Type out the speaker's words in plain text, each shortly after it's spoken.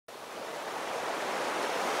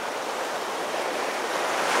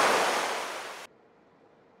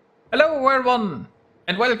Hello everyone,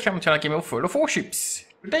 and welcome to a game of World of Warships.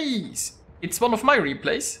 It's one of my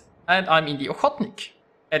replays, and I'm in the Okhotnik,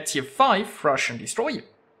 at tier 5 Russian destroyer.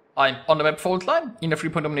 I'm on the map fault line, in a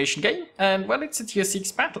 3-point domination game, and well, it's a tier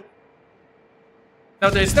 6 battle.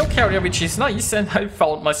 Now there's no carrier, which is nice, and I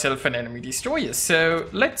found myself an enemy destroyer, so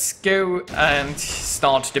let's go and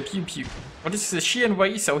start the pew pew. Well, this is a sheer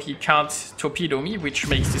way, so he can't torpedo me, which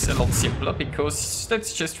makes this a lot simpler, because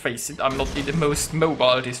let's just face it, I'm not the most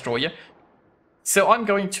mobile destroyer. So I'm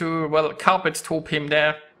going to, well, carpet torp him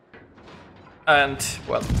there, and,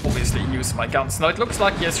 well, obviously use my guns. Now it looks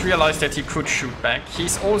like he has realized that he could shoot back.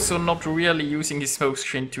 He's also not really using his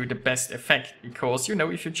smokescreen to the best effect, because, you know,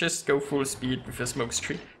 if you just go full speed with a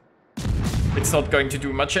smokescreen, it's not going to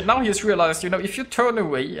do much. And now he has realized, you know, if you turn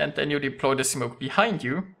away and then you deploy the smoke behind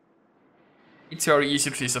you, it's very easy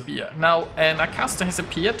to disappear. Now, an Acaster has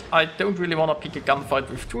appeared. I don't really want to pick a gunfight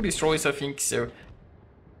with 2 destroyers, I think, so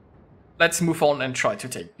let's move on and try to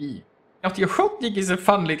take B. Now, the Okhotnik is a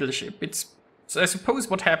fun little ship. So I suppose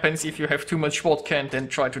what happens if you have too much vodka and then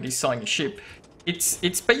try to design a ship.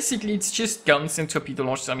 It's basically, it's just guns and torpedo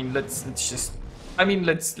launches. I mean, let's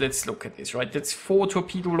look at this, right? That's 4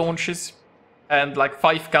 torpedo launches and like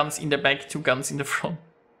 5 guns in the back, 2 guns in the front.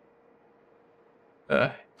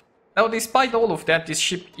 Now, despite all of that, this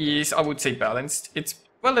ship is, I would say, balanced.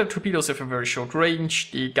 Well, the torpedoes have a very short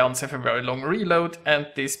range, the guns have a very long reload, and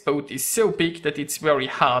this boat is so big that it's very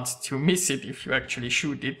hard to miss it if you actually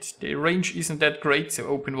shoot it. The range isn't that great, so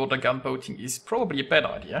open water gunboating is probably a bad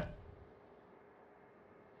idea.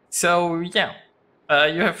 So, yeah,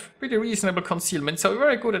 you have pretty reasonable concealment, so you're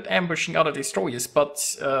very good at ambushing other destroyers,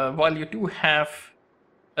 but while you do have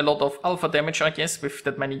a lot of alpha damage, I guess, with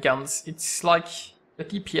that many guns, it's like the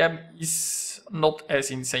DPM is not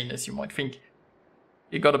as insane as you might think.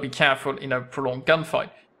 You gotta be careful in a prolonged gunfight.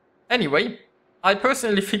 Anyway, I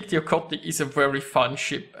personally think the Okhotnik is a very fun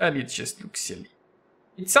ship, and it just looks silly.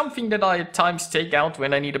 It's something that I at times take out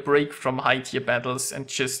when I need a break from high tier battles and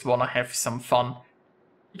just wanna have some fun.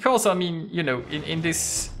 Because, I mean, you know, in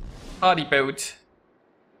this party boat,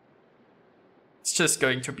 it's just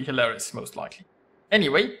going to be hilarious, most likely.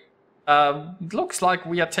 Anyway, it looks like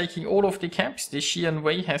we are taking all of the camps. The Xian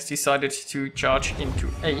Wei has decided to charge into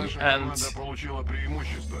A and,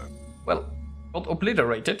 well, got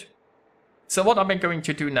obliterated. So what am I going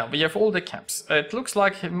to do now? We have all the camps. It looks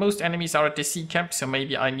like most enemies are at the C camp, so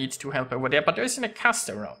maybe I need to help over there. But there is an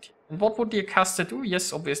Acaster around here. And what would the Acaster do?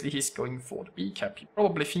 Yes, obviously he's going for the B camp. He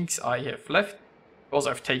probably thinks I have left, because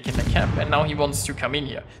I've taken the camp, and now he wants to come in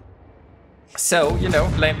here. So, you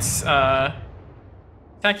know, let's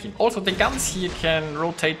attack him. Also, the guns here can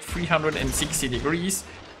rotate 360 degrees,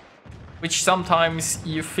 which sometimes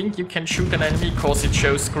you think you can shoot an enemy because it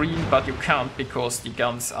shows green, but you can't because the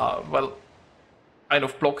guns are, well, kind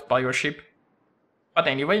of blocked by your ship. But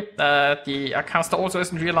anyway, the Acaster also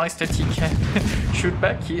hasn't realized that he can shoot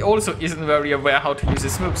back. He also isn't very aware how to use a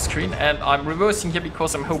smoke screen, and I'm reversing here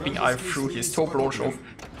because I'm hoping I threw his torp launch off.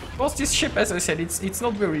 Because this ship, as I said, it's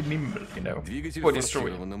not very nimble, you know, for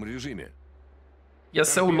destroying. Yeah,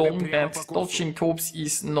 so long that dodging torps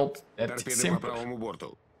is not that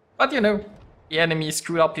simple. But you know, the enemy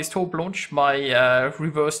screwed up his torp launch. My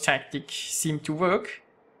reverse tactic seemed to work.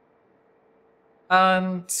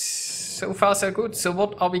 And so far so good. So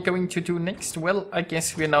what are we going to do next? Well, I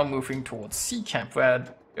guess we're now moving towards C camp,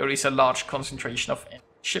 where there is a large concentration of enemy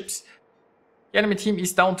ships. The enemy team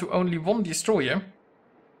is down to only 1 destroyer.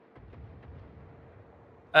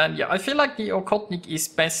 And yeah, I feel like the Okhotnik is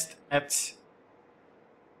best at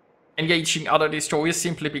engaging other destroyers,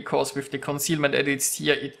 simply because with the concealment edits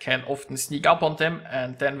here, it can often sneak up on them,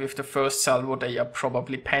 and then with the first salvo, they are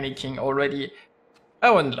probably panicking already.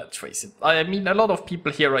 Oh, and let's face it, I mean, a lot of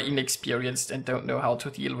people here are inexperienced and don't know how to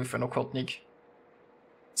deal with an Okhotnik.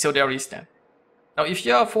 So there is that. Now, if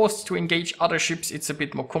you are forced to engage other ships, it's a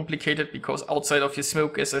bit more complicated, because outside of your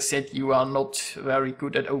smoke, as I said, you are not very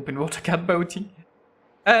good at open water gunboating.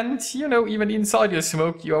 And, you know, even inside your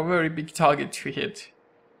smoke, you are a very big target to hit.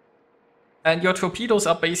 And your torpedoes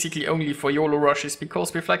are basically only for YOLO rushes,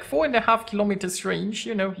 because with like 4.5 kilometers range,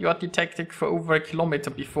 you know, you are detected for over 1 kilometer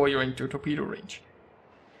before you're into torpedo range.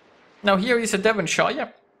 Now here is a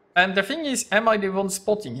Devonshire, and the thing is, am I the one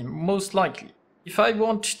spotting him? Most likely. If I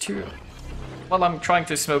want to... Well, I'm trying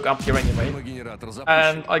to smoke up here anyway,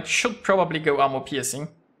 and I should probably go armor piercing,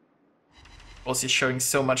 because he's showing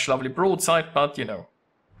so much lovely broadside, but you know,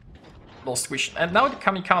 lost vision. And now the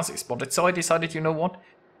kamikaze is spotted, so I decided, you know what?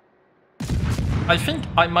 I think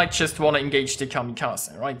I might just want to engage the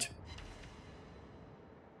kamikaze, right?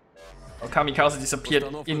 Kamikaze disappeared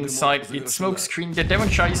inside its smokescreen. The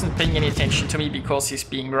Devonshire isn't paying any attention to me because he's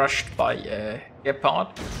being rushed by Gepard.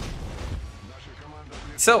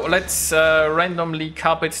 So let's randomly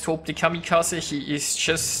carpet torp the Kamikaze. He is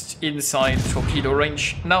just inside torpedo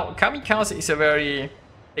range. Now, Kamikaze is a very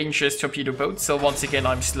dangerous torpedo boat, so once again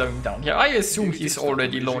I'm slowing down here. I assume he's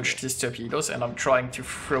already launched his torpedoes and I'm trying to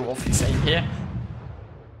throw off his aim here.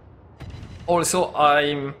 Also,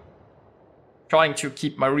 I'm trying to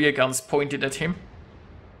keep my rear guns pointed at him.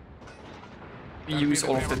 We use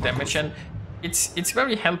all of the damage, and it's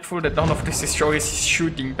very helpful that none of the destroyers is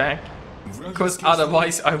shooting back, because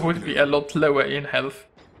otherwise I would be a lot lower in health.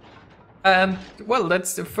 And well,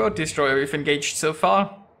 that's the third destroyer we've engaged so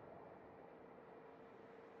far.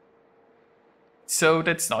 So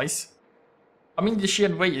that's nice. I mean, the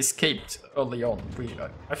Xianwei escaped early on, really.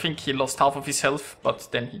 I think he lost half of his health, but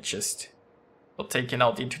then he just got taken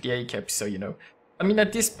out into the A-cap, so you know. I mean,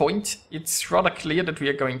 at this point, it's rather clear that we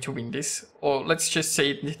are going to win this. Or let's just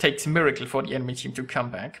say it takes a miracle for the enemy team to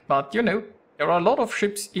come back. But, you know, there are a lot of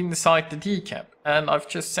ships inside the D-cap. And I've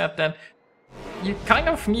just said that you kind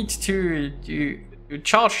of need to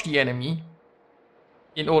charge the enemy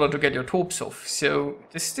in order to get your torps off. So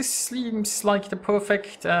this seems like the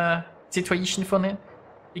perfect situation for them.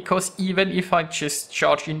 Because even if I just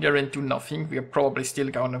charge in there and do nothing, we are probably still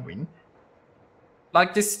gonna win.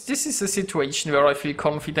 Like, this is a situation where I feel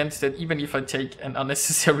confident that even if I take an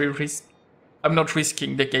unnecessary risk, I'm not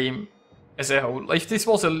risking the game as a whole. If this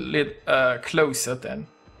was a little closer, then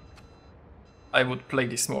I would play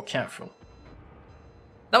this more careful.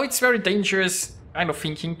 Now, it's very dangerous kind of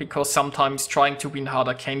thinking, because sometimes trying to win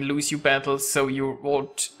harder can lose you battles, so you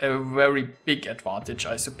want a very big advantage,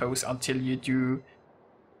 I suppose, until you do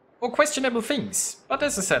more questionable things. But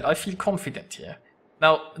as I said, I feel confident here.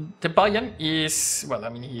 Now, the Bayern is, well, I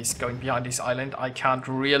mean, he is going behind this island. I can't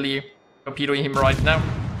really torpedo him right now.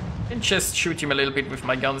 I can just shoot him a little bit with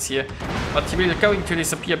my guns here. But he will going to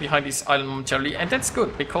disappear behind this island momentarily. And that's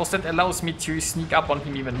good, because that allows me to sneak up on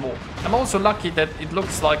him even more. I'm also lucky that it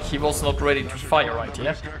looks like he was not ready to fire right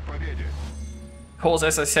here. Because,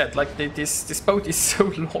 as I said, like, this boat is so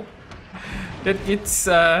long that it's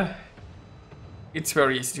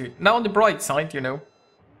very easy to do. Now, on the bright side, you know,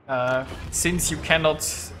 since you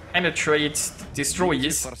cannot penetrate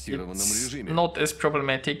destroyers, it's not as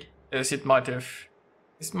problematic as it might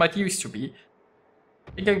used to be.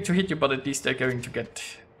 They're going to hit you, but at least they're going to get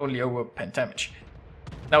only over pen damage.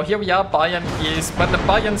 Now here we are, Bayern is, but the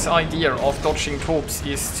Bayern's idea of dodging torps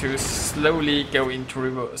is to slowly go into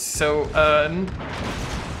reverse. So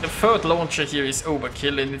the third launcher here is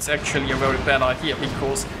overkill, and it's actually a very bad idea,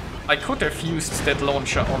 because I could have used that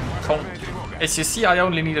launcher on Congo. As you see, I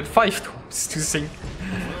only needed 5 torps to sink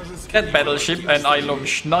that battleship, and I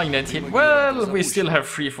launched 9 at him. Well, we still have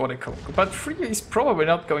 3 for the Congo, but 3 is probably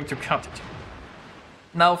not going to cut it.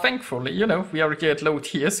 Now, thankfully, you know, we are here at low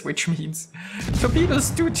tiers, which means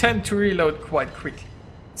torpedoes do tend to reload quite quickly.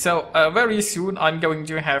 So, very soon I'm going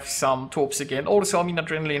to have some torps again. Also, I mean,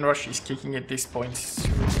 adrenaline rush is kicking at this point,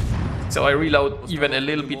 so I reload even a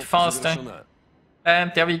little bit faster.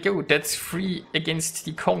 And there we go, that's 3 against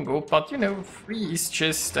the Congo, but you know, 3 is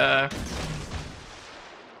just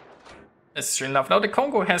necessary enough. Now the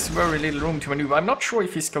Congo has very little room to maneuver. I'm not sure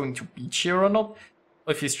if he's going to beach here or not,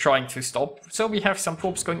 or if he's trying to stop. So we have some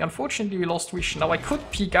torps going. Unfortunately, we lost vision. Now I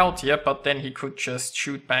could peek out here, but then he could just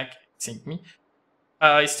shoot back, sink me.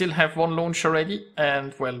 I still have 1 launcher ready,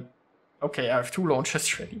 and well, okay, I have 2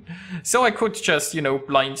 launchers ready. So I could just, you know,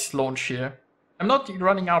 blind launch here. I'm not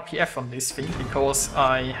running RPF on this thing because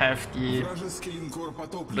I have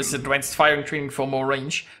this advanced firing training for more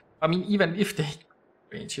range. I mean, even if the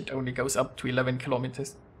range, it only goes up to 11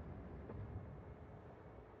 kilometers.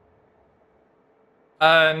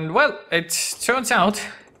 And well, it turns out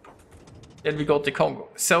that we got the Congo.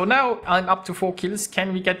 So now I'm up to 4 kills.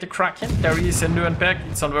 Can we get the Kraken? There is a Nuremberg.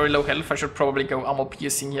 It's on very low health. I should probably go armor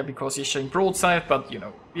piercing here because he's showing broadside, but you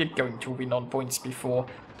know, we're going to win on points before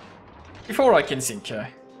I can sink her.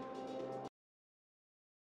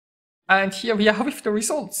 And here we are with the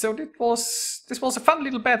results. So this was a fun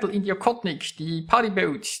little battle in the Okhotnik, the party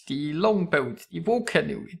boat, the longboat, the war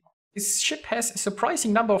canoe. This ship has a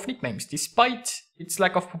surprising number of nicknames, despite its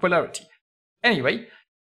lack of popularity. Anyway,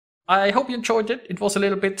 I hope you enjoyed it. It was a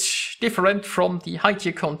little bit different from the high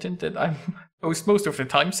tier content that I post most of the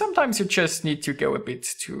time. Sometimes you just need to go a bit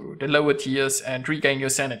to the lower tiers and regain your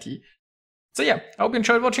sanity. So yeah, I hope you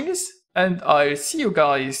enjoyed watching this, and I'll see you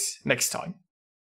guys next time.